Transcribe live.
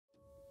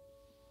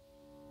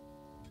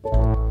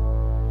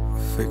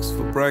fix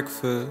for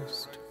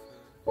breakfast.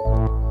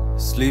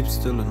 Sleep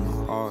still in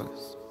my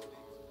eyes.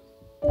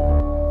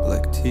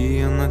 Black tea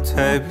and a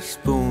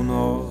tablespoon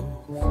of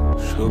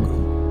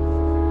sugar.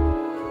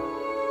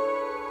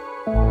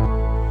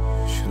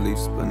 She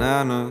leaves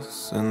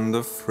bananas in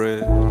the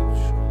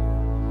fridge,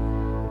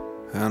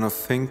 and I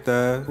think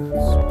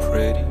that's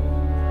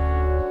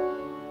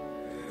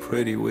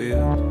pretty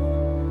weird.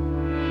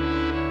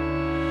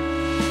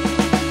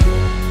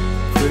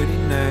 Pretty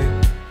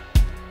name,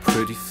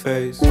 pretty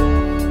face.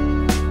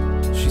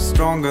 She's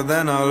stronger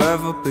than I'll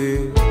ever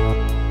be.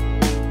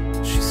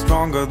 She's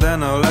stronger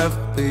than I'll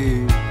ever be,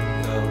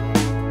 yeah.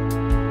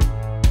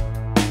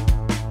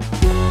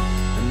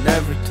 And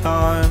every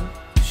time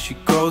she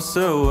goes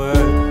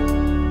away,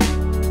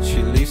 she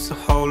leaves a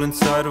hole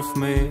inside of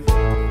me.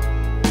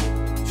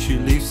 She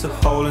leaves a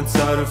hole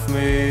inside of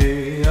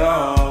me,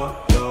 yeah,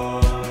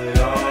 yeah,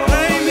 yeah.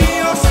 Play me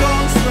your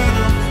songs when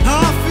I'm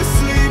half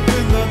asleep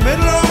in the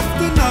middle of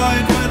the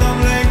night, when I'm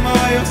laying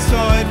by your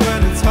side,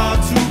 when it's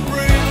hard to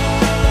breathe,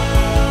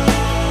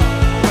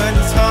 when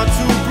it's hard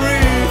to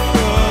breathe,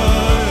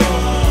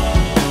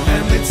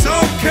 and it's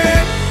okay,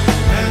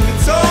 and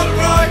it's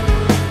alright,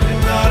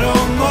 and I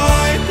don't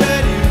mind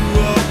that you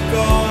are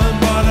gone,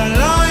 but I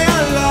lie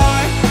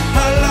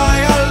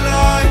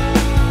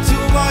to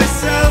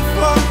myself,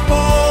 I'm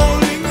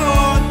holding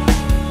on.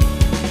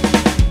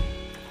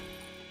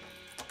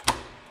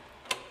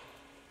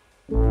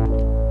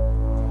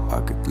 I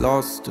get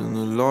lost in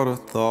a lot of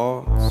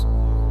thoughts.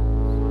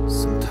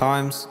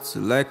 Sometimes it's a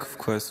lack of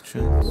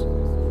questions.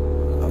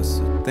 I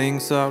said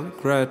things I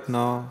regret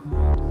now,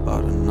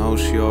 but I know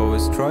she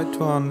always tried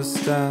to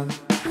understand.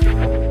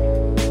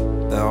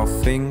 There are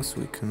things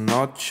we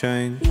cannot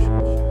change,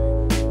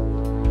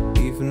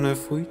 even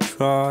if we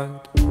tried.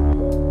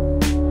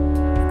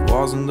 It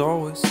wasn't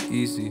always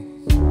easy,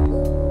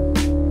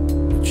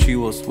 but she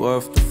was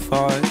worth the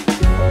fight.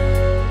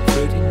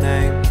 Pretty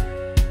name,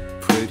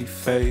 pretty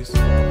face.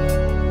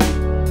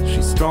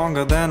 She's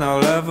stronger than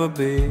I'll ever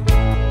be.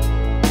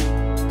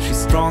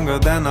 She's stronger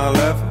than I'll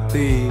ever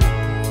be,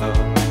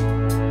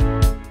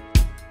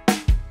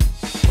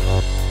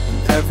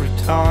 And every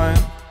time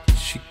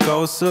she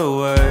goes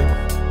away,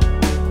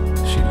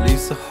 she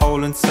leaves a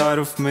hole inside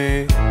of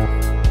me.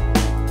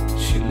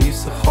 She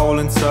leaves a hole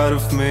inside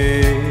of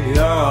me,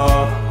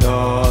 yeah,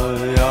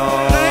 yeah,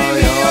 yeah. Play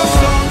me your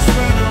songs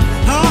when I'm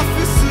half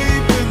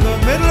asleep in the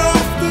middle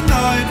of the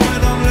night,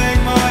 when I'm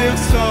laying by your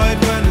side,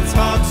 when it's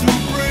hard to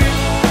breathe,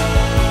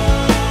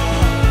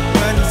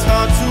 when it's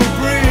hard to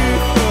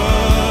breathe,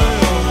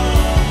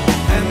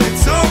 and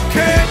it's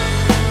okay,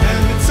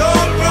 and it's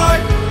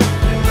alright,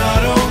 and I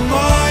don't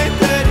mind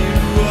that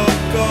you are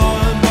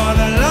gone, but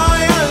I lie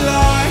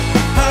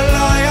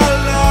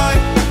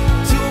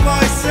to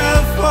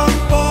myself, I'm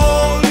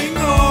holding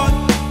on.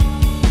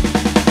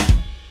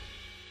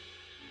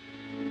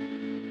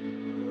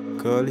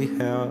 Curly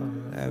hair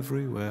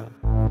everywhere,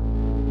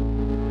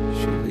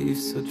 she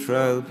leaves a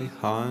trail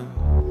behind.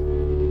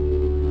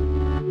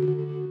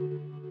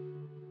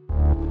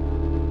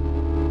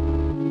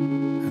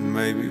 And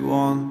maybe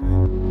one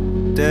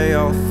day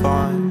I'll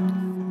find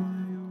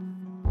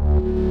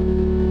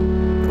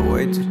a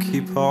way to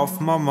keep her off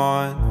my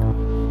mind,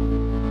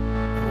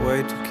 a way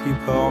to keep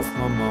her off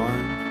my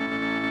mind.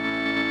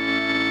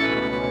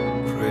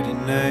 Pretty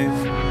name,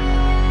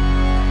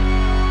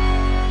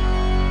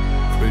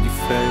 pretty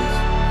face.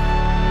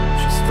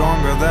 She's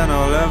stronger than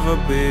I'll ever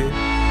be.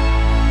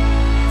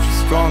 She's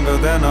stronger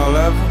than I'll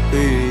ever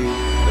be,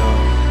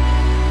 yeah.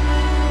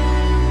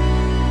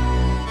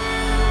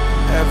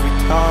 Every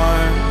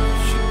time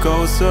she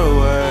goes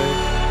away,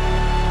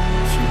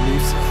 she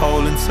leaves a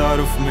hole inside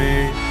of me.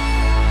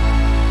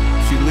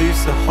 She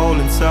leaves a hole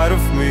inside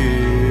of me,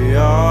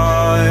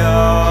 yeah,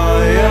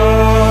 yeah,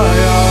 yeah.